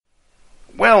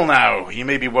Well now, you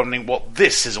may be wondering what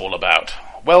this is all about.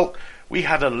 Well, we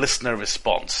had a listener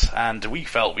response, and we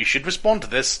felt we should respond to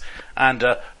this and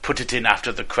put it in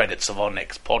after the credits of our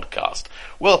next podcast.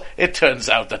 Well, it turns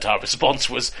out that our response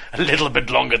was a little bit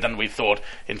longer than we thought.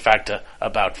 In fact,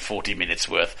 about 40 minutes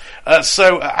worth.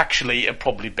 So actually,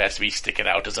 probably best we stick it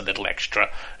out as a little extra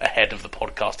ahead of the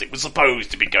podcast. It was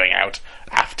supposed to be going out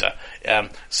after.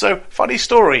 So, funny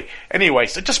story. Anyway,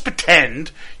 so just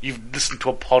pretend you've listened to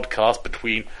a podcast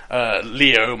between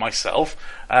Leo, myself,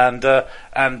 and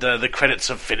the credits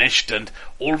have finished, and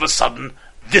all of a sudden,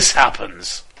 this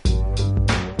happens.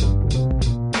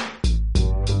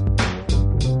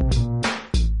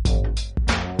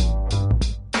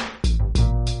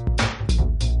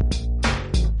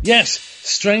 Yes,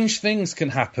 strange things can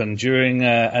happen during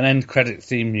an end credit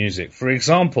theme music. For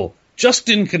example,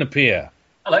 Justin can appear.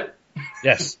 Hello.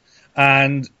 Yes,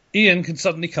 and Ian can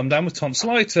suddenly come down with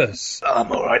tonsillitis.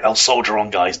 I'm alright, I'll soldier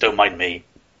on, guys, don't mind me.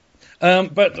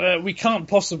 But we can't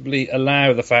possibly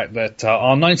allow the fact that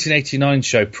our 1989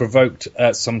 show provoked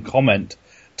some comment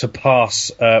to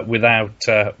pass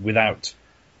without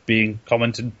being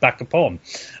commented back upon,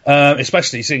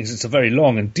 especially seeing as it's a very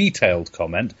long and detailed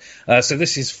comment. So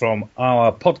this is from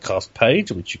our podcast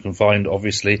page, which you can find,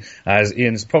 obviously, as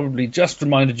Ian's probably just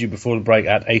reminded you before the break,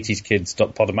 at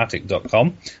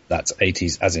 80skids.podomatic.com. That's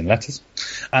 80s as in letters.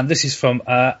 And this is from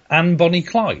Anne Bonnie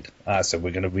Clyde. So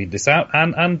we're going to read this out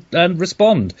and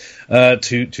respond to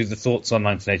the thoughts on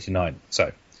 1989.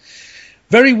 So,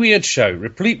 very weird show,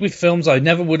 replete with films I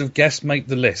never would have guessed make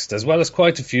the list, as well as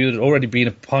quite a few that had already been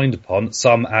opined upon,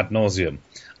 some ad nauseum.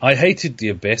 I hated The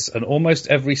Abyss and almost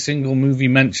every single movie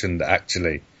mentioned,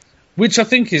 actually. Which I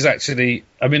think is actually,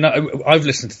 I mean, I've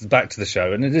listened back to the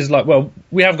show, and it is like, well,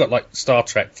 we have got like Star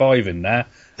Trek 5 in there,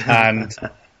 and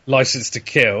License to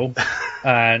Kill,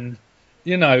 and...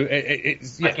 You know,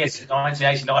 it's... I guess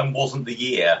 1989 wasn't the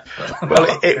year.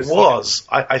 Well, it was.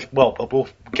 Well, we'll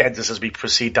get into this as we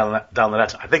proceed down the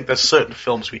letter. I think there's certain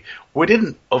films we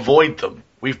didn't avoid them.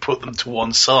 We've put them to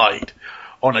one side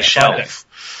on a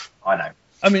shelf. I know.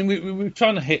 I mean, we're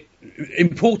trying to hit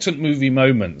important movie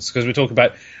moments, because we talk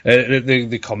about,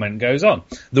 the comment goes on.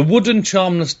 The wooden,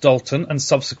 charmless Dalton and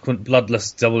subsequent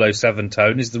bloodless 007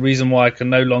 tone is the reason why I can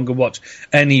no longer watch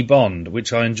any Bond,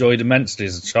 which I enjoyed immensely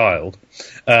as a child.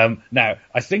 Now,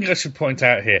 I think I should point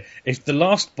out here, if the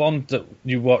last Bond that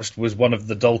you watched was one of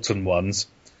the Dalton ones,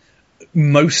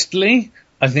 mostly,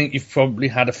 I think you've probably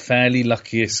had a fairly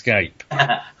lucky escape.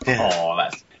 Oh,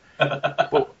 that's...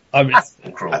 Well, I mean,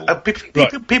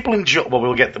 people enjoy. Well,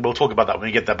 we'll talk about that when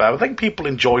we get there. But I think people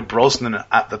enjoyed Brosnan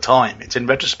at the time. It's in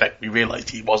retrospect we realised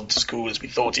he wasn't as cool as we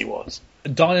thought he was.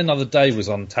 Die Another Day was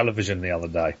on television the other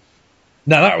day.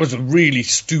 Now that was a really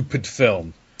stupid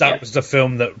film. That was the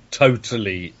film that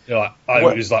totally.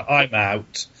 Was like, I'm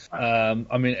out.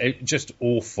 I mean, just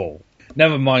awful.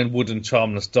 Never mind Wooden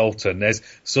Charmless Dalton. There's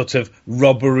sort of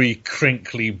robbery,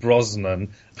 crinkly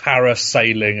Brosnan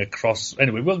parasailing across.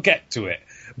 Anyway, we'll get to it.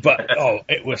 But,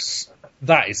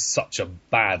 that is such a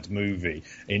bad movie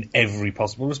in every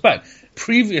possible respect.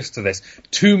 Previous to this,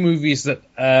 two movies that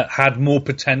had more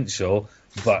potential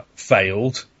but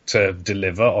failed to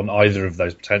deliver on either of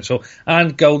those potential,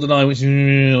 and GoldenEye, which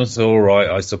was alright,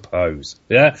 I suppose.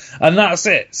 Yeah? And that's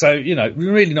it. So, you know,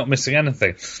 we're really not missing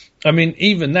anything. I mean,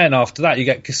 even then, after that, you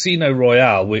get Casino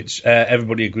Royale, which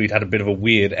everybody agreed had a bit of a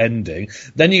weird ending.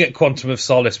 Then you get Quantum of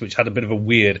Solace, which had a bit of a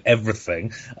weird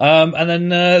everything. And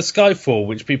then Skyfall,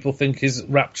 which people think is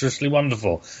rapturously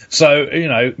wonderful. So, you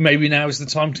know, maybe now is the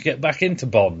time to get back into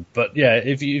Bond. But yeah,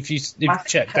 if you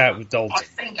checked out with Dalton. I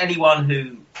think anyone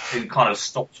who kind of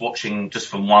stopped watching just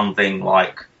from one thing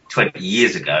like 20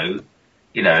 years ago,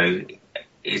 you know,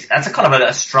 that's a kind of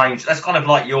a strange, that's kind of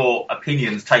like your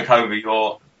opinions take over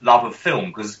your love of film,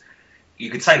 because you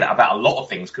could say that about a lot of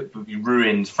things. Could be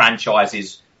ruined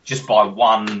franchises just by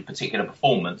one particular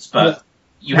performance, but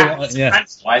you have to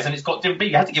franchise, and it's got to be.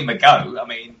 You have to give them a go. I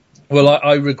mean, well,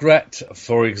 I regret,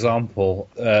 for example,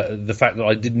 the fact that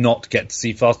I did not get to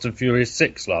see Fast and Furious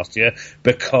 6 last year,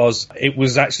 because it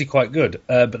was actually quite good,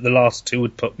 but the last two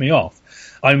would put me off.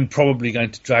 I'm probably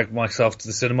going to drag myself to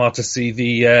the cinema to see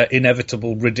the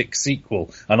inevitable Riddick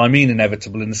sequel, and I mean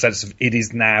inevitable in the sense of it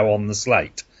is now on the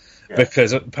slate.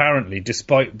 Because apparently,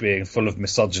 despite being full of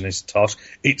misogynist tosh,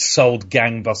 it sold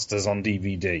gangbusters on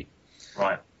DVD.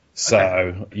 Right.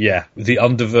 So, yeah, the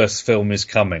Underverse film is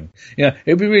coming. Yeah,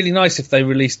 it'd be really nice if they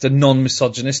released a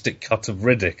non-misogynistic cut of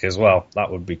Riddick as well.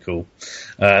 That would be cool.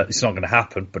 It's not going to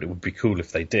happen, but it would be cool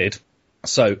if they did.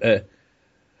 So,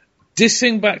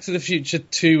 dissing Back to the Future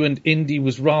 2 and Indy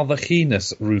was rather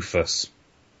heinous, Rufus.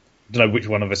 don't know which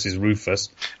one of us is Rufus.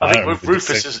 I think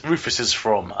Rufus is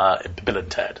from Bill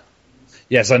and Ted.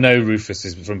 Yes, I know Rufus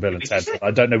is from Bill and Ted, but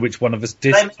I don't know which one of us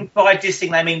did. By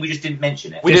dissing, they mean we just didn't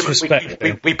mention it.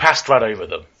 We passed right over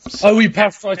them. So. Oh, we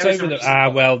passed right over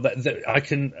them. Well, I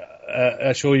can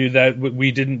assure you that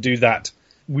we didn't do that.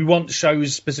 We want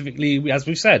shows specifically, as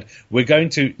we've said, we're going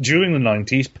to, during the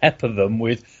 90s, pepper them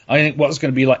with, I think, what's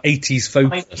going to be like 80s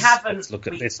focus. We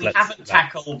haven't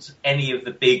tackled any of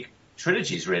the big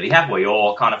trilogies, really, have we?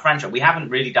 Or kind of franchise. We haven't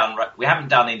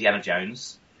done Indiana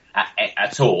Jones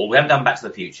at all. We haven't done Back to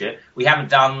the Future. We haven't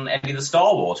done any of the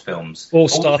Star Wars films. Or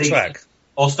Star Trek.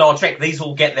 Or Star Trek. These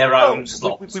all get their own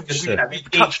slots. They're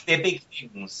big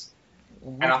things.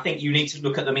 And I think you need to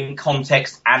look at them in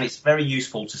context, and it's very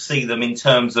useful to see them in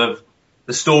terms of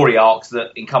the story arcs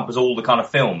that encompass all the kind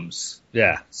of films.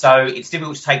 Yeah. So it's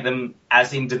difficult to take them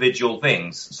as individual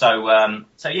things. So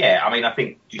yeah, I mean, I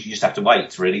think you just have to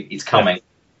wait, really. It's coming.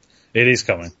 Yeah. It is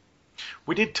coming.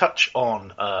 We did touch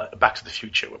on Back to the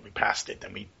Future when we passed it,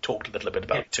 and we talked a little bit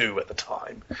about 2 at the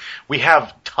time. We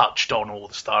have touched on all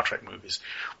the Star Trek movies.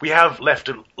 We have left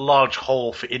a large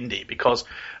hole for Indy because,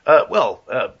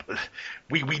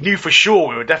 we knew for sure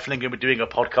we were definitely going to be doing a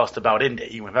podcast about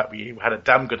Indy. In fact, we had a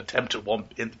damn good attempt at one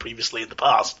previously in the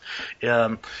past.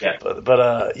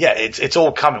 It's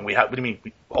all coming.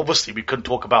 Obviously we couldn't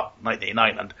talk about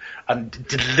 1989 and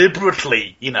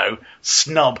deliberately,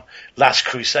 snub Last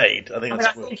Crusade. I think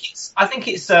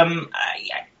it's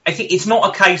not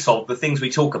a case of the things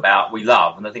we talk about we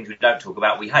love and the things we don't talk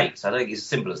about we hate. So I don't think it's as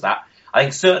simple as that. I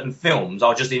think certain films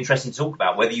are just interesting to talk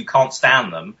about, whether you can't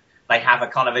stand them. They have a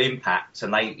kind of an impact,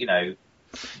 and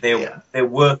they're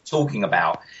worth talking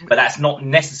about. But that's not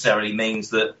necessarily means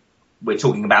that we're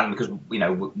talking about them because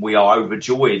we are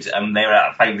overjoyed and they're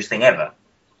our favourite thing ever.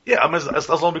 Yeah, I mean, as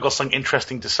long as we've got something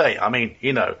interesting to say. I mean,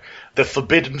 the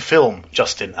forbidden film,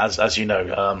 Justin, as you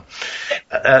know,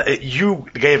 you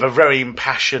gave a very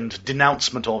impassioned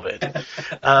denouncement of it, and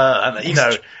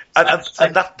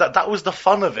that was the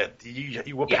fun of it.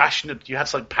 You were passionate. You had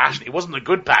some passion. It wasn't a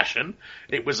good passion.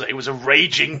 It was a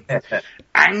raging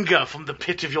anger from the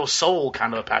pit of your soul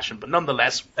kind of a passion. But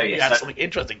nonetheless, you had something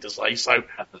interesting to say. So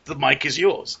the mic is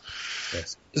yours.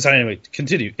 Yes. So anyway,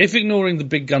 continue. If ignoring the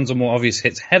big guns or more obvious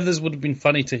hits, Heathers would have been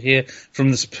funny to hear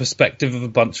from the perspective of a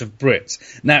bunch of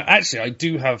Brits. Now, actually,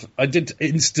 I did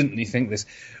instantly think this.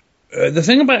 The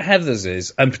thing about Heathers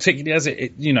is, and particularly as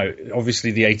it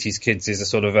obviously the 80s kids is a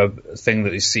sort of a thing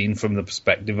that is seen from the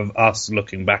perspective of us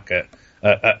looking back at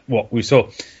what we saw.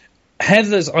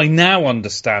 Heathers, I now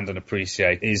understand and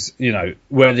appreciate, is,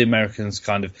 where the Americans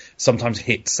kind of sometimes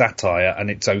hit satire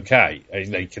and it's okay.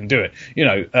 They can do it.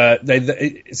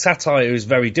 Satire is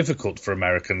very difficult for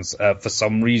Americans for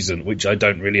some reason, which I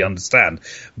don't really understand.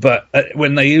 But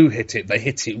when they do hit it, they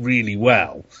hit it really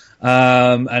well.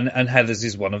 And Heathers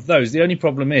is one of those. The only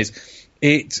problem is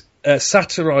it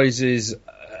satirises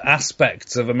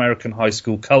aspects of American high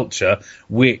school culture,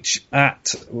 which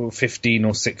at 15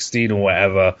 or 16 or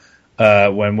whatever,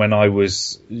 when I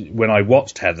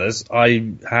watched Heathers,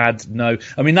 I had no.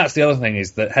 I mean, that's the other thing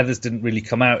is that Heathers didn't really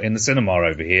come out in the cinema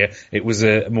over here. It was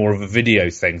more of a video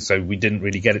thing, so we didn't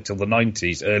really get it till the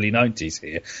early 90s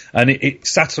here. And it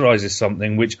satirises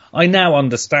something which I now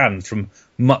understand from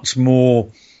much more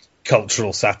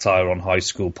cultural satire on high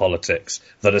school politics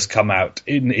that has come out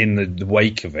in the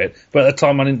wake of it. But at the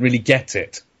time, I didn't really get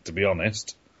it, to be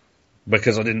honest,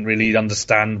 because I didn't really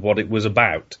understand what it was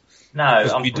about. No,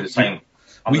 I'm the same.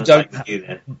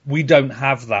 We don't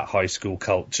have that high school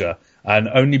culture, and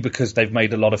only because they've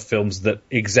made a lot of films that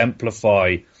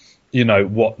exemplify,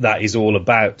 what that is all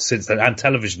about since then, and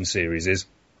television series is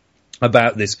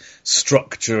about this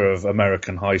structure of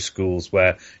American high schools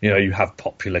where, you have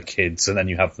popular kids and then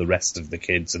you have the rest of the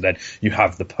kids and then you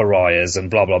have the pariahs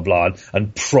and blah, blah, blah,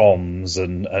 and proms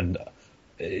and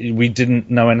we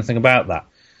didn't know anything about that.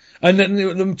 And then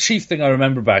the chief thing I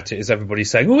remember about it is everybody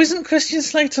saying, "Oh, isn't Christian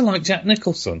Slater like Jack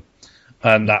Nicholson?"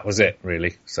 And that was it,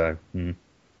 really. So,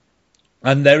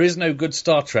 And there is no good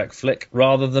Star Trek flick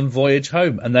rather than Voyage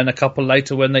Home. And then a couple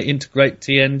later when they integrate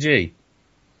TNG.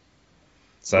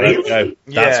 So there we go.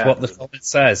 That's what the comment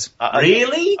says.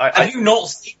 Really? Have you not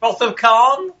seen Wrath of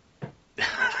Khan?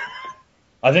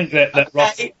 I think that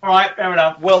Ross... All right, fair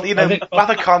enough. Well, Wrath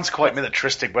of Khan's quite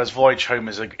militaristic, whereas Voyage Home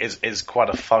is quite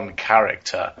a fun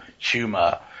character,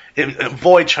 humour.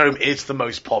 Voyage Home is the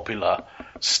most popular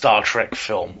Star Trek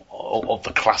film of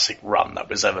the classic run that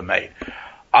was ever made.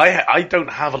 I don't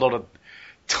have a lot of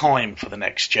time for the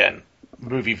next gen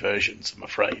movie versions, I'm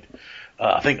afraid.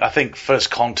 I think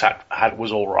First Contact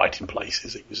was all right in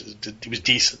places. It was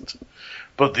decent,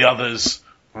 but the others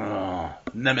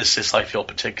Nemesis, I feel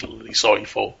particularly sorry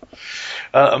for.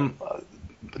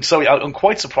 So I'm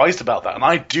quite surprised about that, and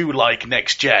I do like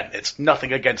Next Gen. It's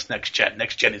nothing against Next Gen.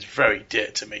 Next Gen is very dear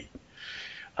to me.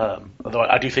 Although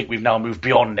I do think we've now moved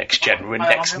beyond Next Gen. We're in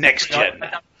Next Gen.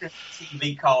 I the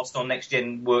TV cast on Next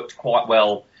Gen worked quite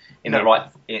well in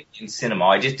cinema.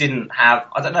 I just didn't have.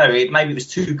 I don't know. Maybe it was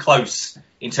too close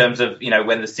in terms of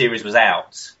when the series was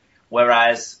out.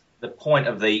 Whereas the point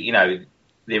of the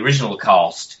original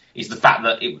cast is the fact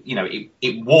that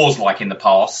it was like in the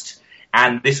past.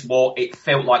 And it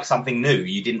felt like something new.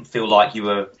 You didn't feel like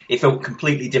it felt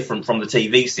completely different from the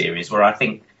TV series, where I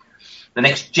think the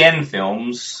Next Gen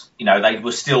films, they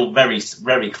were still very,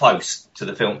 very close to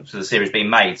the series being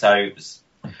made. So it was,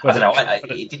 I don't know,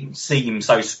 it didn't seem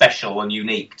so special and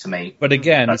unique to me. But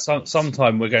again,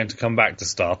 sometime we're going to come back to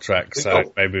Star Trek,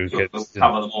 so maybe we'll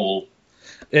cover them all.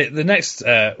 The next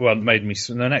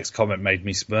comment made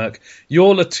me smirk.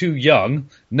 Y'all are too young.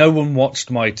 No one watched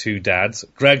My Two Dads.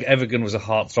 Greg Evigan was a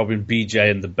heartthrob in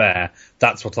BJ and the Bear.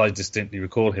 That's what I distinctly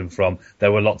recall him from.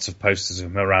 There were lots of posters of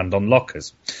him around on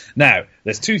lockers. Now,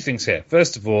 there's two things here.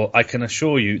 First of all, I can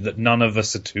assure you that none of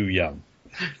us are too young.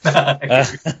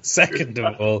 Second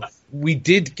of all, we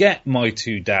did get My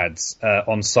Two Dads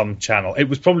on some channel. It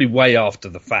was probably way after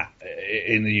the fact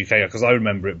in the UK, because I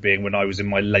remember it being when I was in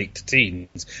my late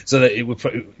teens, so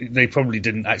that they probably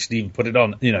didn't actually even put it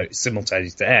on,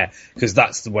 simultaneous to air, because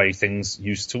that's the way things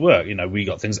used to work. We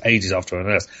got things ages after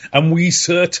anyone else, and we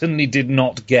certainly did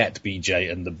not get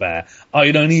BJ and the Bear.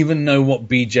 I don't even know what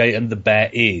BJ and the Bear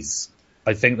is.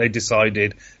 I think they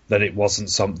decided that it wasn't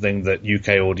something that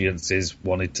UK audiences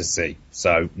wanted to see,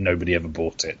 so nobody ever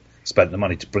bought it. Spent the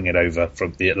money to bring it over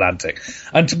from the Atlantic.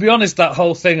 And to be honest, that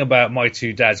whole thing about My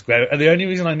Two Dads, the only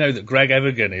reason I know that Greg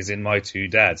Evigan is in My Two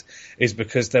Dads is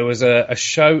because there was a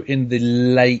show in the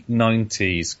late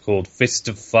 90s called Fist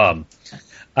of Fun,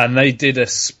 and they did a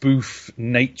spoof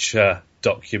nature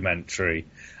documentary.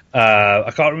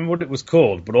 I can't remember what it was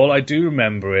called, but all I do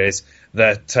remember is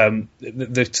that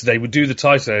they would do the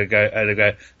title and they'd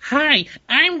go, "Hi,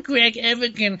 I'm Greg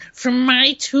Evigan from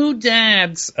My Two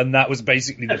Dads," and that was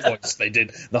basically the voice they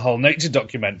did the whole nature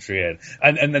documentary in.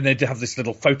 And then they'd have this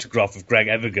little photograph of Greg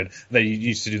Evigan. They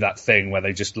used to do that thing where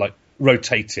they just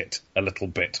rotate it a little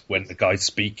bit when the guy's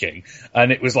speaking,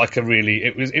 and it was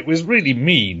it was really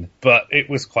mean, but it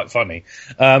was quite funny.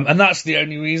 And that's the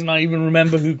only reason I even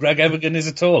remember who Greg Evigan is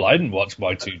at all. I didn't watch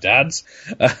My Two Dads.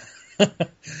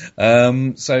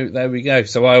 So there we go.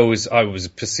 So I always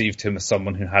perceived him as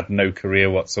someone who had no career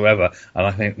whatsoever, and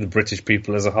I think the British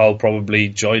people as a whole probably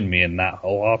join me in that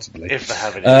wholeheartedly. If they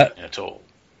have anything at all.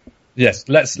 Yes,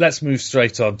 let's move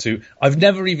straight on to. I've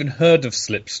never even heard of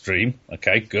Slipstream.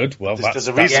 Okay, good. Well, there's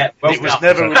a reason. It was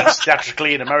never released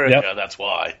theatrically in America. Yep. That's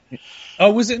why.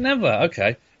 Oh, was it never?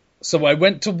 Okay. So I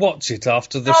went to watch it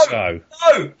after the show.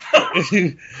 No.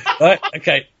 Right,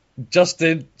 okay,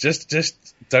 Justin, just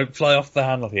don't fly off the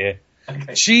handle here.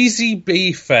 Okay. Cheesy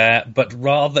B fare, but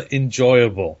rather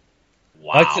enjoyable.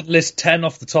 Wow. I could list 10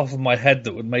 off the top of my head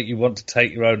that would make you want to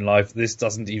take your own life. This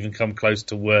doesn't even come close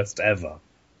to worst ever.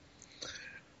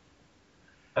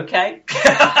 Okay.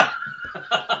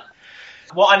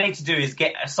 What I need to do is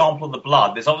get a sample of the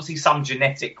blood. There's obviously some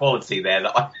genetic quality there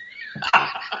that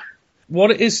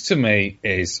What it is to me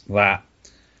is that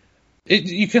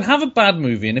you can have a bad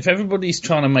movie, and if everybody's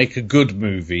trying to make a good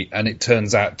movie and it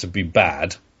turns out to be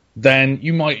bad, then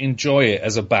you might enjoy it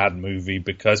as a bad movie,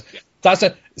 because that's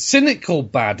a cynical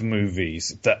bad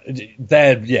movies.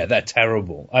 They're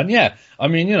terrible. And I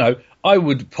mean, I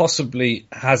would possibly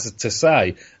hazard to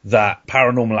say that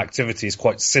Paranormal Activity is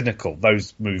quite cynical.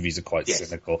 Those movies are quite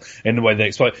cynical in the way they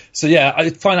exploit. So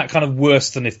I find that kind of worse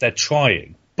than if they're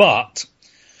trying. But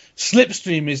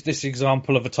Slipstream is this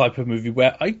example of a type of movie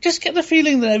where I just get the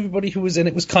feeling that everybody who was in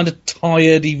it was kind of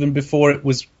tired even before it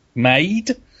was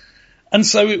made. And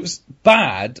so it was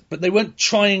bad, but they weren't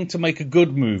trying to make a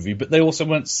good movie, but they also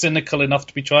weren't cynical enough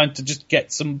to be trying to just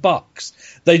get some bucks.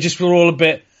 They just were all a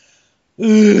bit,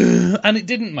 and it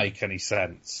didn't make any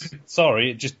sense. Sorry,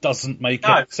 it just doesn't make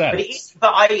any sense.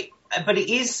 But it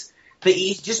is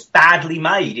just badly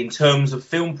made in terms of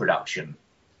film production.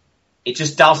 It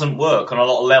just doesn't work on a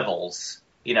lot of levels.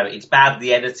 It's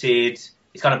badly edited.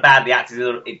 It's kind of badly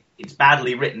acted. It's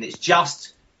badly written. It's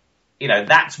just,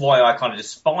 that's why I kind of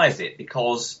despise it,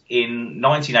 because in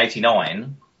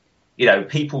 1989,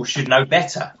 people should know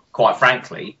better, quite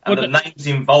frankly. And the names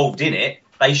involved in it,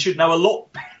 they should know a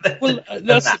lot better.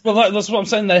 That's what I'm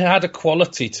saying. They had a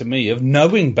quality to me of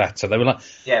knowing better. They were like,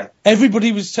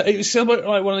 everybody was. It was still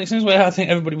like one of these things where I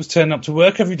think everybody was turning up to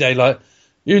work every day like,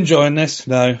 "You enjoying this?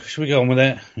 No. Should we go on with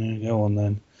it? Yeah, go on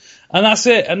then." And that's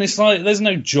it. And it's like, there's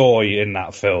no joy in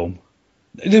that film.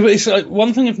 It's like,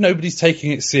 one thing if nobody's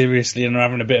taking it seriously and are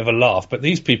having a bit of a laugh, but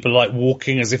these people are like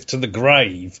walking as if to the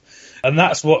grave. And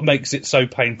that's what makes it so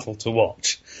painful to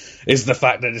watch, is the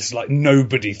fact that it's like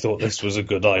nobody thought this was a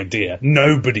good idea.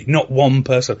 Nobody, not one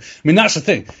person. I mean, that's the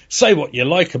thing. Say what you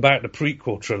like about the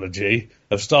prequel trilogy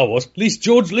of Star Wars, at least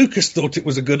George Lucas thought it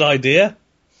was a good idea.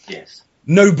 Yes.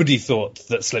 Nobody thought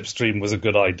that Slipstream was a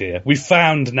good idea. We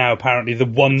found now apparently the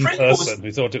one person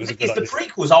who thought it was a good idea. The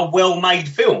prequels are well-made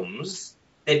films.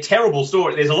 They're terrible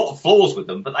stories. There's a lot of flaws with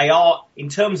them, but they are, in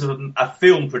terms of a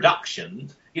film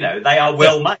production, you know, they are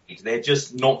well-made. They're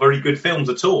just not very good films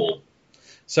at all.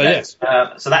 So yes.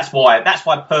 So that's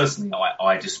why personally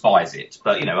I despise it.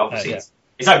 But, you know, obviously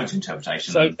it's open to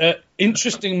interpretation. So,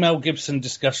 interesting Mel Gibson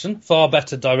discussion. Far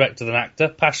better director than actor.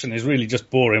 Passion is really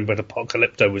just boring, but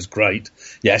Apocalypto was great.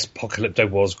 Yes, Apocalypto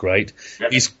was great.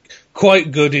 Yep. He's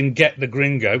quite good in Get the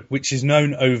Gringo, which is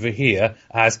known over here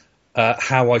as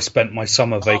How I Spent My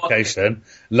Summer Vacation.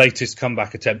 Latest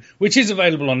comeback attempt, which is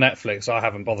available on Netflix. I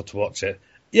haven't bothered to watch it.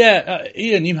 Yeah,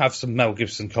 Ian, you have some Mel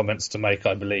Gibson comments to make,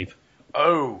 I believe.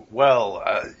 Oh, well,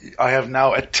 I have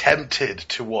now attempted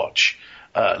to watch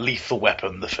Lethal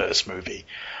Weapon, the first movie.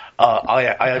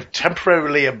 I have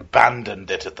temporarily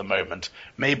abandoned it at the moment.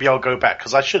 Maybe I'll go back,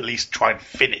 because I should at least try and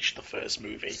finish the first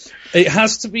movie. It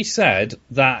has to be said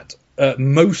that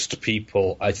most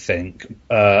people, I think,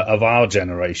 of our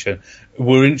generation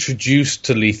were introduced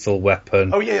to Lethal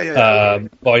Weapon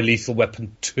by Lethal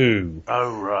Weapon 2.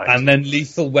 Oh, right. And then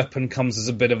Lethal Weapon comes as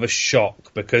a bit of a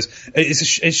shock, because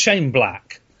it's Shane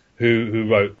Black who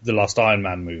wrote the last Iron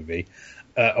Man movie,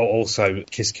 also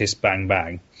Kiss Kiss Bang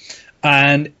Bang.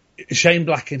 And Shane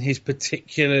Black in his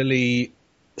particularly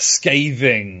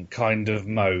scathing kind of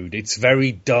mode, it's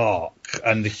very dark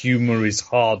and the humour is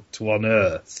hard to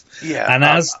unearth. Yeah, and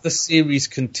as the series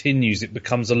continues, it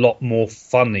becomes a lot more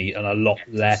funny and a lot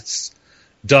less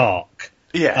dark.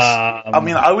 Yes. I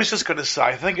mean, I was just going to say,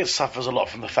 I think it suffers a lot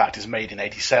from the fact it's made in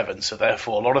 87, so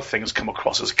therefore a lot of things come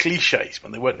across as cliches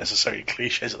when they weren't necessarily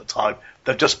cliches at the time.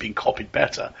 They've just been copied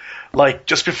better. Like,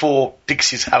 just before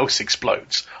Dixie's house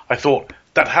explodes, I thought,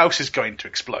 that house is going to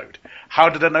explode. How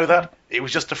did I know that? It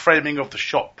was just a framing of the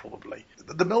shot, probably.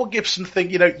 The Mel Gibson thing,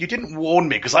 you know, you didn't warn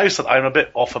me, because I said I'm a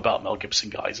bit off about Mel Gibson,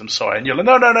 guys, I'm sorry. And you're like,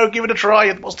 no, give it a try.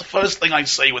 And what's the first thing I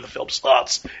say when the film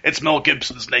starts? It's Mel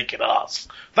Gibson's naked ass.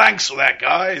 Thanks for that,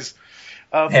 guys.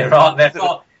 That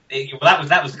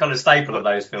was the kind of staple of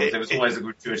those films. It was always the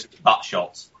gratuitous butt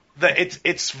shots.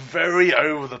 It's very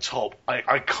over the top.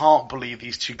 I can't believe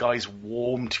these two guys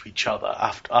warmed to each other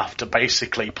after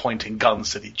basically pointing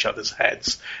guns at each other's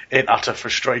heads in utter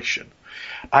frustration.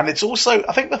 And it's also,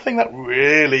 I think the thing that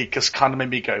really just kind of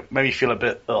made me feel a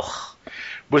bit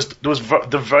was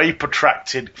the very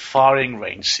protracted firing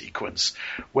range sequence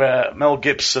where Mel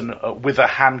Gibson, with a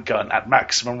handgun at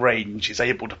maximum range, is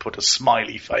able to put a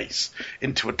smiley face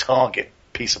into a target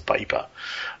piece of paper.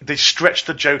 They stretched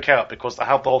the joke out because they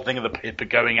have the whole thing of the paper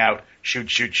going out, shoot,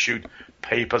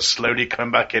 paper slowly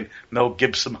coming back in, Mel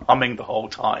Gibson humming the whole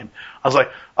time. I was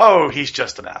like, oh, he's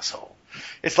just an asshole.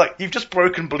 It's like, you've just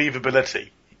broken believability.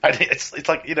 And it's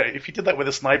like, you know, if you did that with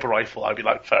a sniper rifle, I'd be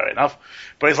like, fair enough.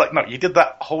 But it's like, no, you did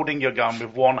that holding your gun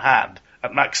with one hand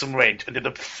at maximum range and did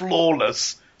a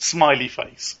flawless smiley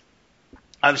face.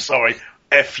 I'm sorry,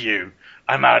 F you.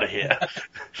 I'm out of here.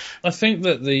 I think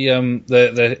that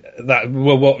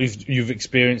what you've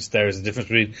experienced there is the difference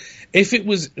between, if it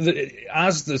was,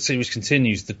 as the series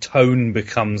continues, the tone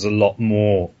becomes a lot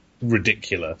more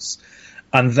ridiculous.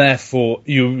 And therefore,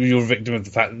 you're a victim of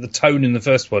the fact that the tone in the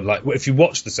first one, like if you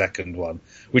watch the second one,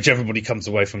 which everybody comes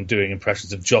away from doing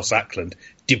impressions of Joss Ackland,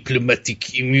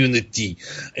 diplomatic immunity.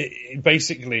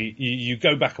 Basically, you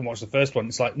go back and watch the first one,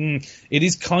 it's like, it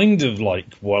is kind of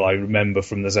like what I remember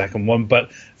from the second one,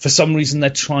 but for some reason they're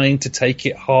trying to take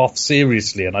it half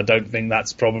seriously, and I don't think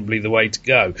that's probably the way to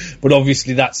go. But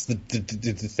obviously that's the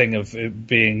thing of it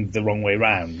being the wrong way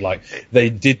round. Like, they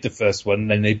did the first one,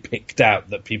 and then they picked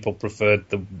out that people preferred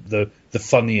the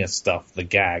funnier stuff, the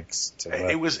gags.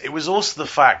 It was also the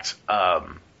fact,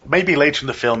 maybe later in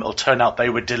the film it'll turn out they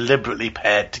were deliberately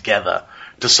paired together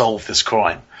to solve this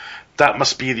crime. That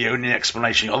must be the only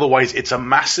explanation. Otherwise, it's a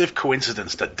massive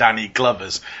coincidence that Danny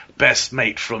Glover's best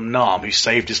mate from Nam, who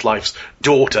saved his life's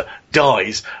daughter,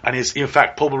 dies and is, in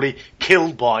fact, probably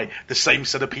killed by the same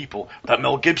set of people that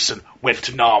Mel Gibson went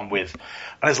to Nam with.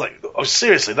 And it's like, oh,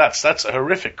 seriously, that's a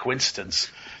horrific coincidence.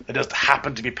 They just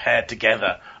happen to be paired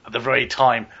together at the very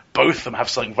time. Both of them have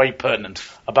something very pertinent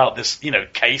about this,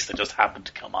 case that just happened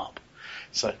to come up.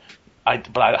 So,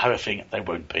 but I have a feeling they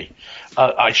won't be.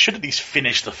 I should at least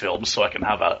finish the film so I can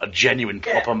have a genuine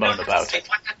proper moan about it.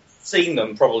 I haven't seen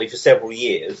them probably for several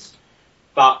years,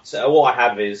 but all I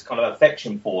have is kind of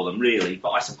affection for them, really.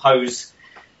 But I suppose,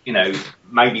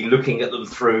 maybe looking at them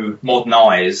through modern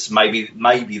eyes, maybe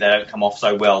they don't come off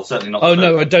so well. Certainly not. Oh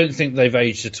no, I don't think they've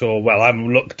aged at all well. I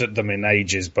haven't looked at them in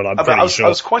ages, but I'm pretty sure. I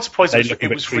was quite surprised. They look a it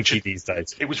bit was creepy Richard these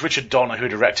days. It was Richard Donner who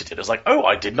directed it. I was like, oh,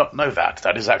 I did not know that.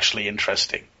 That is actually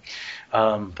interesting.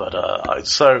 I'm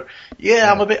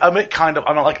a bit kind of,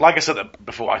 like I said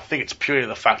before, I think it's purely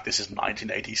the fact this is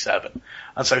 1987.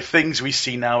 And so things we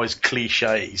see now as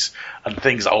cliches and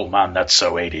things, oh man, that's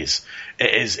so 80s.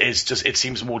 It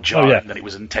seems more jarring than it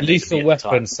was intended to be. Lethal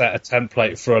Weapon set a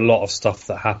template for a lot of stuff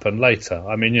that happened later.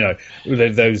 I mean,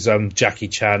 those Jackie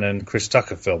Chan and Chris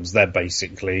Tucker films, they're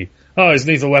basically, it's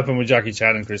Lethal Weapon with Jackie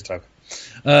Chan and Chris Tucker.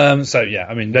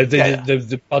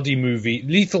 The buddy movie,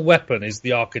 Lethal Weapon is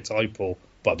the archetypal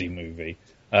buddy movie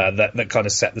that kind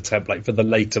of set the template for the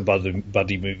later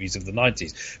buddy movies of the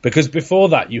 90s. Because before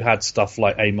that, you had stuff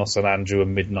like Amos and Andrew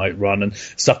and Midnight Run and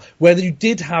stuff where you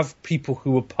did have people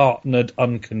who were partnered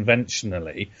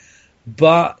unconventionally,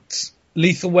 but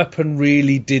Lethal Weapon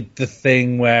really did the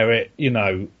thing where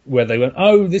where they went,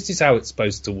 oh, this is how it's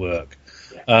supposed to work.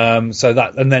 And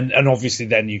obviously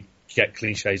then you get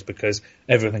cliches because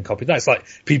everything copied that. It's like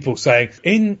people saying,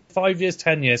 in 5 years,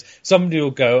 10 years, somebody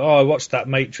will go, oh, I watched that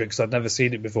Matrix, I'd never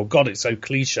seen it before. God, it's so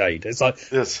cliched. It's like,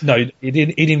 yes. No, it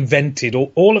invented,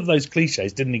 all of those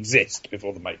cliches didn't exist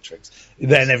before the Matrix.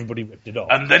 Then everybody ripped it off.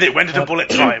 And then it went into bullet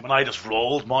time and I just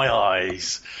rolled my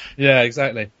eyes. Yeah,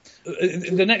 exactly.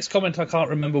 The next comment, I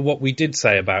can't remember what we did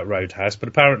say about Roadhouse, but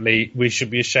apparently we should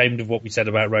be ashamed of what we said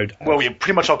about Roadhouse. Well,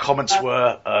 pretty much our comments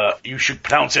were, you should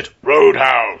pronounce it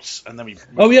Roadhouse. And then we...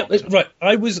 Oh, yeah, right.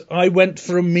 I went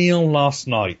for a meal last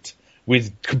night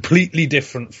with completely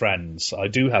different friends. I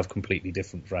do have completely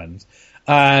different friends.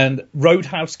 And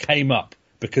Roadhouse came up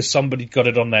because somebody got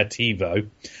it on their TiVo.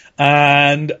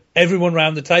 And everyone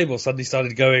around the table suddenly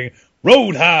started going,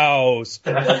 Roadhouse!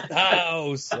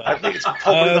 Roadhouse! I think it's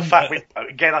probably the fact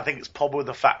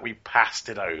the fact we passed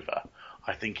it over.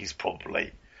 I think is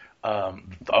probably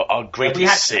our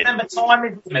greatest sin. Remember, time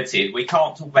is limited. We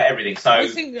can't talk about everything. So I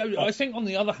think on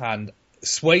the other hand,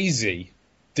 Swayze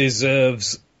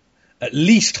deserves at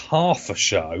least half a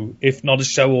show, if not a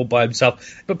show all by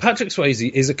himself. But Patrick Swayze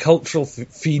is a cultural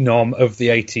phenom of the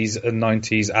 80s and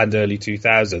 90s and early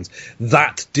 2000s.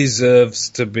 That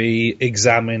deserves to be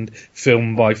examined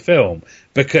film by film.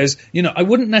 Because, I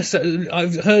wouldn't necessarily...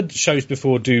 I've heard shows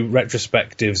before do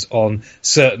retrospectives on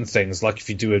certain things, like if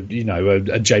you do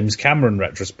a James Cameron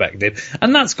retrospective,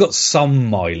 and that's got some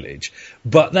mileage.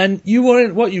 But then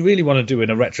what you really want to do in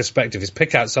a retrospective is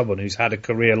pick out someone who's had a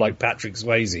career like Patrick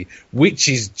Swayze, which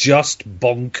is just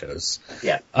bonkers.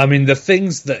 Yeah. I mean, the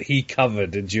things that he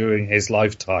covered during his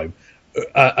lifetime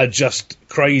are just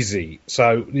crazy.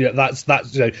 So that's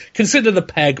consider the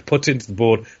peg put into the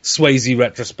board. Swayze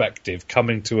retrospective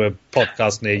coming to a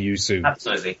podcast near you soon.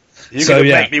 Absolutely. You're going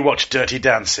to make me watch Dirty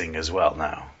Dancing as well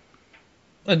now.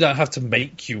 I don't have to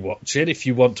make you watch it if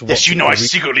you want to watch it. Yes, I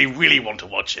secretly really want to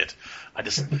watch it. I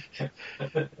just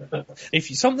if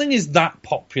something is that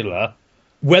popular,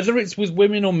 whether it's with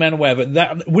women or men or whatever,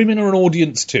 that women are an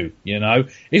audience too,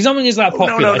 If something is that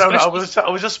popular... No, I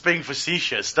was just being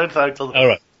facetious. Don't think... All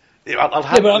right. I'll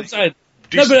have... but I'm saying...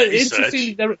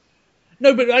 interestingly,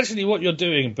 but actually what you're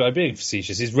doing by being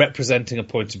facetious is representing a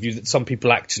point of view that some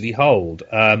people actually hold.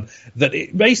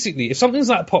 Basically, if something's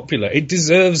that popular, it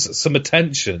deserves some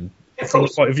attention from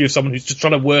the point of view of someone who's just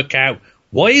trying to work out,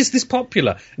 why is this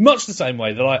popular? Much the same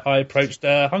way that I approached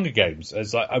Hunger Games,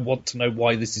 as I want to know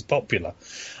why this is popular.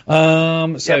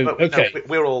 Okay.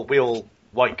 We're all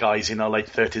white guys in our late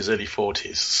 30s, early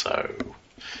 40s, so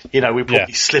we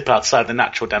probably slip outside the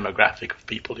natural demographic of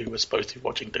people who were supposed to be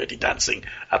watching Dirty Dancing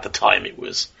at the time it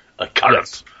was current.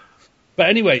 Yes. But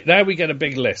anyway, there we get a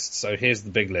big list. So here's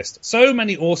the big list. So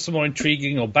many awesome or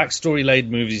intriguing or backstory-laden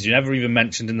movies you never even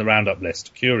mentioned in the roundup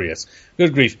list. Curious.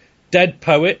 Good grief. Dead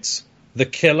Poets, The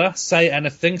Killer, Say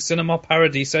Anything, Cinema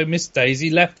Paradiso, Miss Daisy,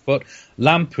 Left Foot,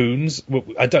 Lampoons.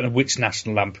 I don't know which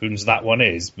National Lampoons that one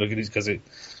is, because I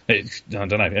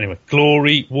don't know. Anyway,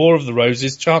 Glory, War of the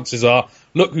Roses, Chances Are,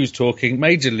 Look Who's Talking,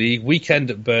 Major League, Weekend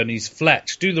at Bernie's,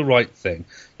 Fletch, Do the Right Thing.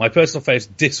 My personal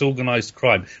favourite, Disorganised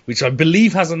Crime, which I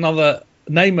believe has another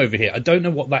name over here. I don't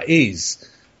know what that is.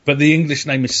 but the English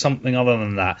name is something other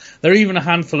than that. There are even a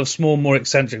handful of small, more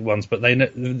eccentric ones, but they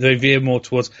veer more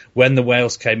towards When the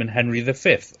Whales Came and Henry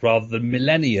V, rather than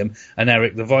Millennium and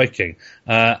Eric the Viking.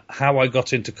 How I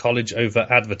Got into College Over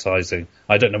Advertising.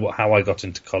 I don't know what How I Got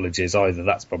into College is either.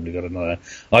 That's probably got another...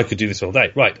 I could do this all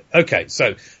day. Right, okay,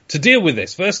 so to deal with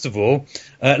this, first of all,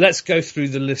 let's go through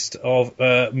the list of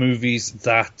movies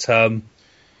that...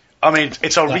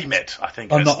 it's our remit, I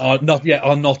think. Are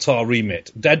not our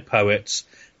remit. Dead Poets,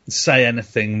 Say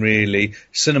Anything Really,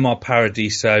 Cinema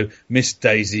Paradiso, Miss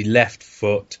Daisy, Left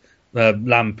Foot, I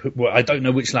don't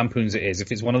know which Lampoons it is.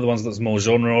 If it's one of the ones that's more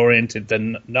genre-oriented,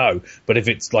 then no. But if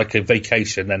it's like a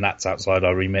Vacation, then that's outside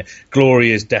our remit.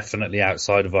 Glory is definitely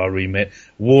outside of our remit.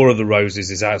 War of the Roses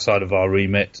is outside of our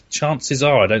remit. Chances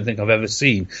are, I don't think I've ever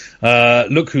seen.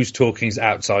 Look Who's Talking is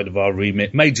outside of our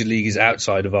remit. Major League is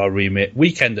outside of our remit.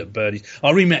 Weekend at Bernie's.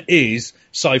 Our remit is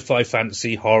sci-fi,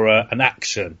 fantasy, horror, and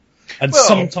action. And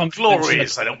sometimes Glory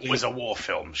was a war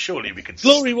film. Surely we could...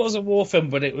 Glory was a war film,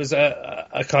 but it was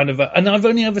a kind of a... And I've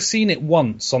only ever seen it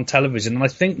once on television, and I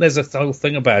think there's a whole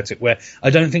thing about it where I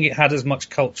don't think it had as much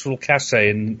cultural cachet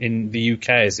in the UK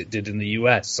as it did in the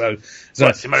US. So it's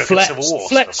the American Civil War,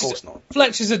 so of course not.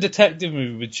 Fletch is a detective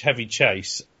movie with Chevy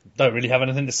Chase. Don't really have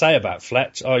anything to say about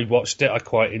Fletch. I watched it. I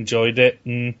quite enjoyed it.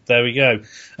 And there we go.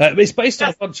 It's based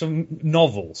on a bunch of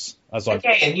novels.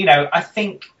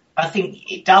 I think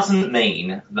it doesn't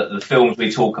mean that the films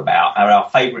we talk about are our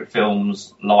favourite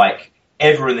films, like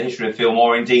ever in the history of film,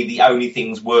 or indeed the only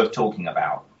things worth talking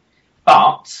about.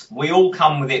 But we all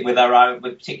come with it with our own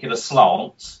particular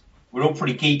slants. We're all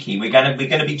pretty geeky. We're going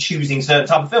to be choosing certain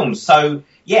type of films. So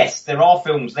yes, there are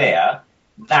films there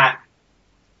that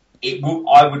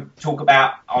I would talk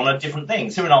about on a different thing.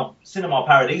 Cinema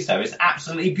Paradiso is an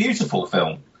absolutely beautiful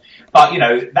film. But,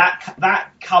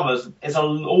 that covers, there's an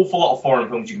awful lot of foreign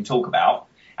films you can talk about,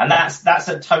 and that's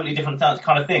a totally different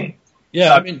kind of thing.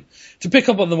 Yeah, so, to pick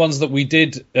up on the ones that we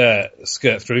did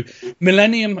skirt through,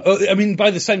 Millennium,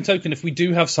 by the same token, if we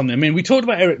do have something, we talked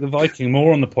about Eric the Viking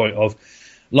more on the point of,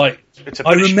 it's a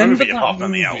British movie apart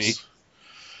from anything else.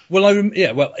 Well,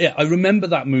 I remember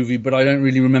that movie, but I don't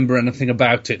really remember anything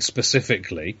about it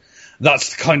specifically.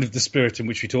 That's kind of the spirit in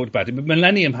which we talked about it. But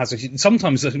Millennium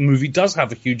sometimes a movie does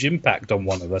have a huge impact on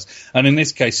one of us. And in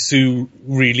this case, Sue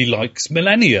really likes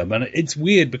Millennium. And it's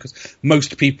weird because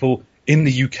most people in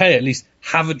the UK, at least,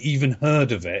 haven't even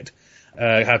heard of it.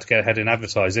 How to Get Ahead in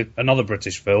Advertising, another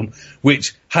British film,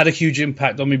 which had a huge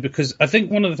impact on me because I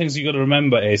think one of the things you've got to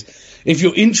remember is if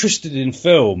you're interested in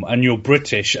film and you're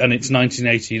British and it's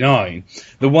 1989,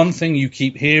 the one thing you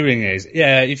keep hearing is,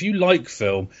 if you like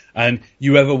film and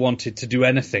you ever wanted to do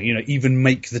anything, even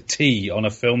make the tea on a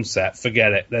film set,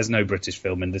 forget it. There's no British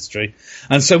film industry.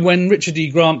 And so when Richard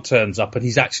E. Grant turns up and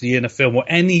he's actually in a film or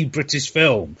any British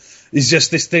film, it's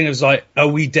just this thing of like, are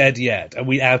we dead yet? Are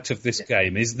we out of this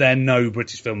game? Is there no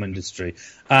British film industry?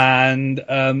 And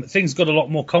things got a lot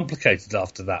more complicated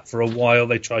after that. For a while,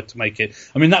 they tried to make it...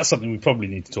 that's something we probably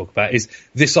need to talk about, is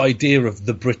this idea of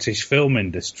the British film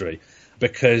industry.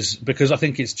 Because I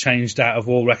think it's changed out of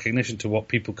all recognition to what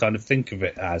people kind of think of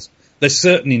it as. There's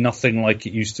certainly nothing like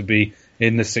it used to be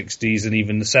in the 60s and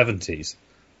even the 70s.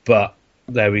 But...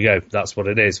 there we go. That's what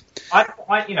it is. I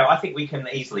think we can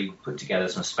easily put together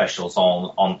some specials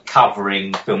on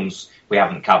covering films we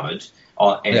haven't covered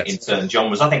in certain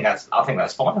genres. I think that's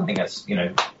fine. I think that's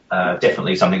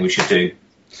definitely something we should do.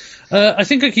 I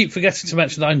think I keep forgetting to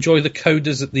mention that I enjoy the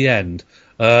codas at the end.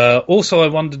 Also, I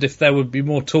wondered if there would be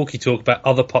more talk about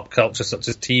other pop culture, such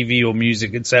as TV or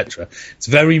music, etc. It's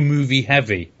very movie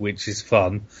heavy, which is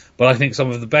fun. But I think some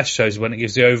of the best shows when it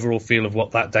gives the overall feel of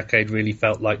what that decade really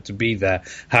felt like to be there,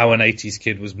 how an 80s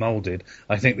kid was moulded.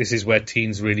 I think this is where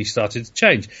teens really started to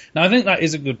change. Now, I think that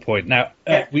is a good point. Now,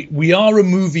 we are a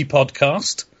movie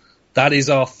podcast. That is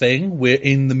our thing. We're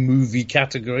in the movie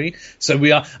category. So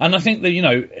we are, and I think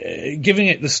that, giving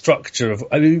it the structure of,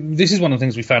 this is one of the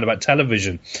things we found about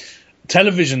television.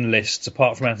 Television lists,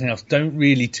 apart from anything else, don't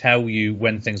really tell you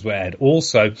when things were aired.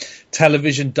 Also,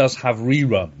 television does have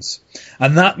reruns.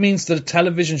 And that means that a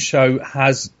television show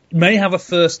may have a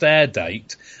first air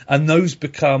date, and those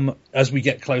become, as we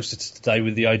get closer to today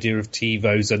with the idea of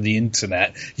TiVos and the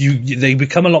internet, they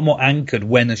become a lot more anchored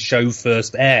when a show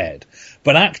first aired.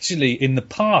 But actually, in the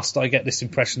past, I get this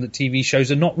impression that TV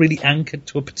shows are not really anchored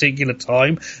to a particular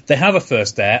time. They have a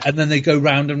first air, and then they go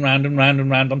round and round and round and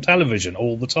round on television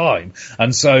all the time.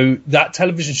 And so that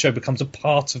television show becomes a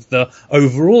part of the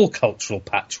overall cultural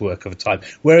patchwork of a time.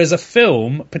 Whereas a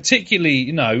film,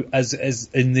 particularly, as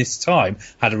in this time,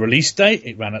 had a release date,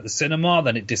 it ran at the cinema,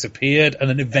 then it disappeared, and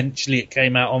then eventually it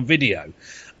came out on video.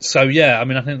 So, I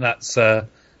think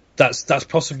that's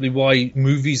possibly why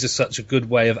movies are such a good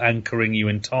way of anchoring you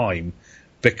in time,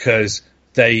 because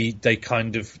they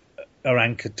kind of are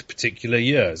anchored to particular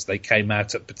years. They came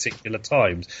out at particular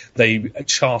times. They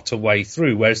chart a way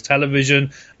through. Whereas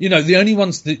television, the only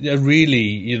ones that are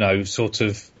really, sort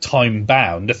of time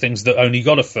bound are things that only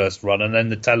got a first run, and then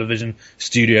the television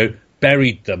studio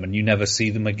buried them and you never see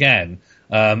them again.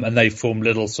 And they form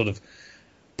little sort of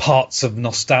parts of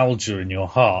nostalgia in your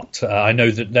heart. I know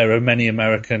that there are many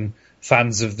American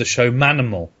fans of the show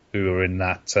Manimal who are in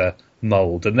that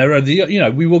mould, and there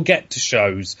are we will get to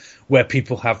shows where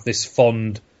people have this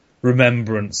fond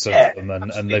remembrance of them,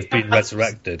 and they've been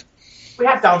resurrected. We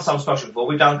have done some special before.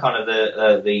 We've done kind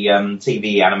of the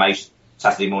TV animation,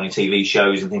 Saturday morning TV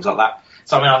shows and things like that.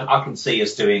 So I mean, I can see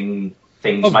us doing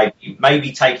things,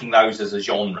 maybe taking those as a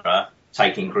genre,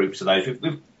 taking groups of those.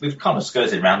 We've kind of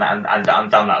skirted around that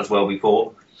and done that as well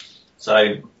before.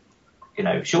 So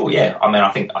sure, yeah. I mean,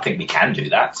 I think we can do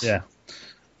that. Yeah.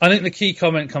 I think the key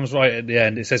comment comes right at the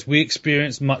end. It says, "We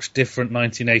experienced much different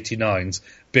 1989s.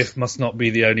 Biff must not be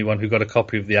the only one who got a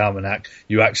copy of the almanac.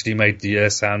 You actually made the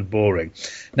year sound boring."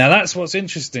 Now, that's what's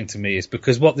interesting to me, is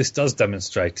because what this does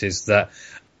demonstrate is that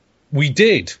we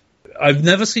did. I've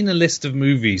never seen a list of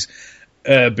movies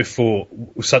before,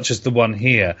 such as the one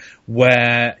here,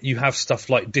 where you have stuff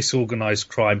like Disorganized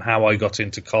Crime, How I Got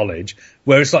Into College,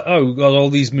 where it's like, oh God, all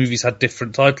these movies had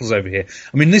different titles over here.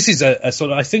 I mean, this is a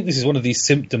sort of, I think this is one of these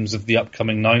symptoms of the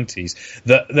upcoming 90s,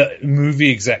 that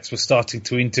movie execs were starting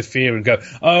to interfere and go,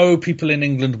 oh, people in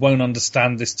England won't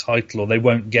understand this title, or they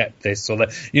won't get this, or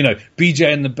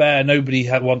BJ and the Bear, nobody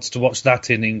wants to watch that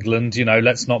in England,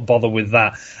 let's not bother with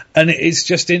that. And it's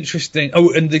just interesting.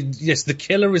 Oh, and the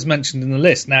Killer is mentioned in the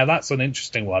list. Now, that's an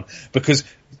interesting one, because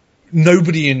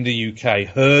nobody in the UK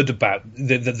heard about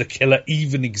the Killer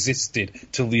even existed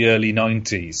till the early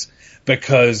 90s,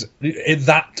 because at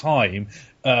that time,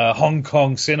 Hong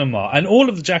Kong cinema and all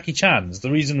of the Jackie Chans,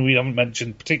 the reason we haven't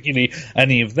mentioned particularly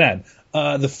any of them,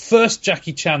 the first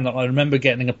Jackie Chan that I remember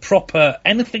getting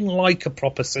anything like a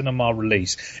proper cinema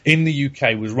release in the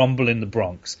UK was Rumble in the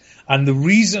Bronx. And the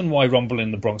reason why Rumble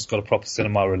in the Bronx got a proper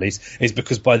cinema release is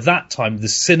because by that time the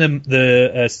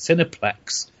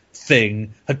Cineplex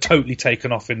thing had totally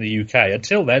taken off in the UK.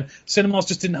 Until then, cinemas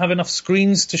just didn't have enough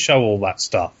screens to show all that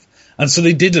stuff. And so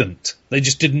they didn't. They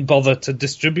just didn't bother to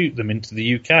distribute them into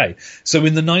the UK. So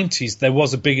in the 90s, there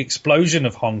was a big explosion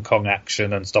of Hong Kong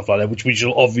action and stuff like that, which we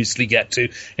shall obviously get to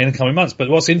in the coming months. But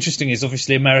what's interesting is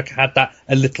obviously America had that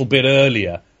a little bit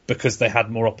earlier because they had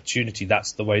more opportunity.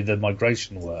 That's the way the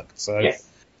migration worked. So yes.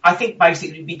 I think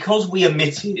basically because we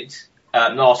omitted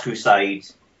Last Crusade,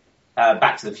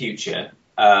 Back to the Future,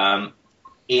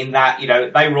 in that,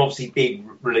 they were obviously big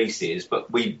releases,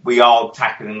 but we are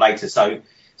tackling them later. So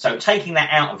taking that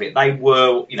out of it, they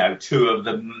were, two of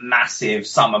the massive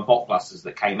summer blockbusters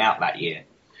that came out that year.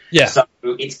 Yeah. So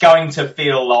it's going to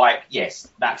feel like, yes,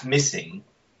 that's missing,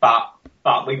 but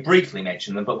we briefly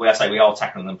mentioned them, but we are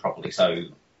tackling them properly. So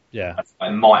yeah,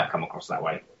 it might have come across that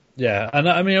way. Yeah, and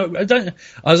I mean,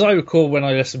 as I recall when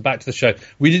I listened back to the show,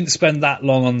 we didn't spend that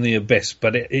long on The Abyss,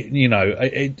 but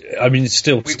it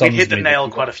still stuns me. We hit the nail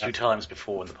quite a few times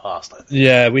before in the past, I think.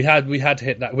 Yeah, we had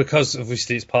hit that, because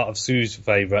obviously it's part of Sue's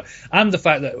favourite, and the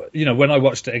fact that, when I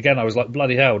watched it again, I was like,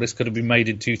 bloody hell, this could have been made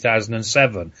in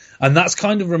 2007, and that's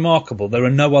kind of remarkable. There are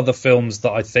no other films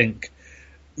that I think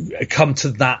come to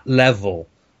that level.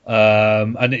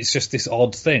 And it's just this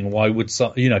odd thing. Why would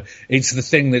it's the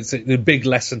thing that's the big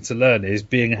lesson to learn is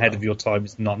being ahead of your time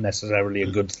is not necessarily a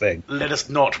good thing. Let us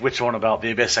not witter on about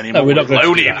The Abyss anymore. No, we're not going to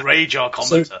only enrage our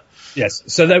commenter.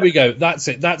 So there we go. That's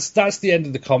it. That's the end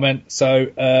of the comment. So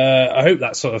I hope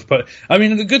that sort of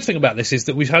the good thing about this is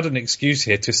that we've had an excuse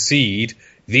here to seed.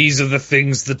 These are the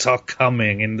things that are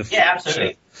coming in the future. Yeah,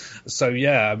 absolutely. So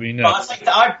yeah, anyway,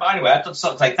 I'd just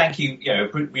sort of say thank you.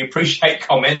 We appreciate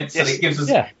comments, and it gives us,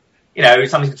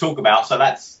 something to talk about. So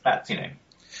that's.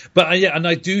 But and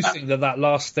I do think that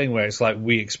last thing where it's like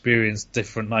we experienced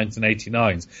different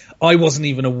 1989s, I wasn't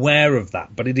even aware of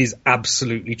that, but it is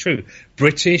absolutely true.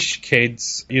 British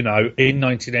kids, in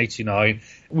 1989,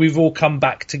 we've all come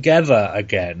back together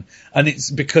again, and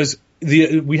it's because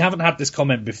we haven't had this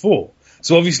comment before.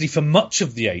 So obviously for much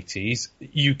of the 80s,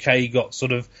 UK got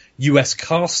sort of US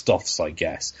cast-offs, I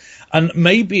guess. And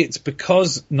maybe it's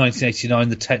because 1989,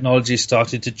 the technology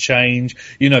started to change.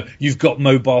 You've got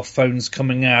mobile phones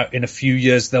coming out. In a few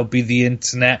years, there'll be the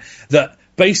internet.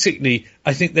 But basically,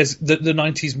 I think there's the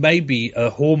 90s, maybe a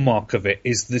hallmark of it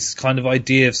is this kind of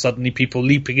idea of suddenly people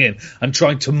leaping in and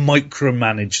trying to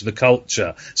micromanage the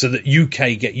culture so that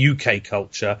UK get UK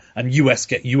culture and US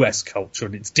get US culture,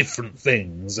 and it's different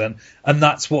things. And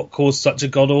that's what caused such a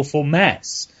god-awful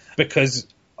mess, because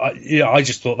I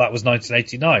just thought that was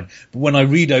 1989. But when I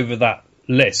read over that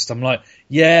list, I'm like,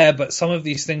 yeah, but some of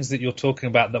these things that you're talking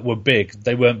about that were big,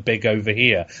 they weren't big over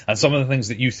here. And some of the things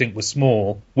that you think were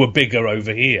small were bigger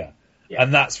over here. Yeah.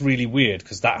 And that's really weird,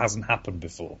 because that hasn't happened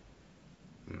before.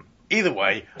 Either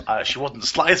way, she wasn't the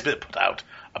slightest bit put out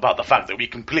about the fact that we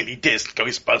completely dissed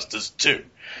Ghostbusters 2.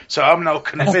 So I'm now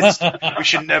convinced we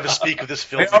should never speak of this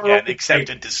film again except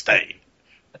in disdain.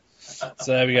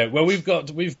 So there we go. Well, we've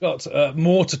got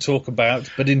more to talk about,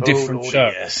 but in different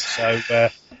shows.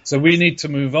 Yes. So we need to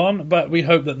move on, but we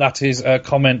hope that is a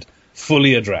comment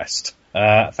fully addressed.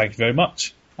 Thank you very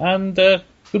much, and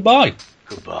goodbye.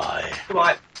 Goodbye.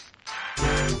 Goodbye.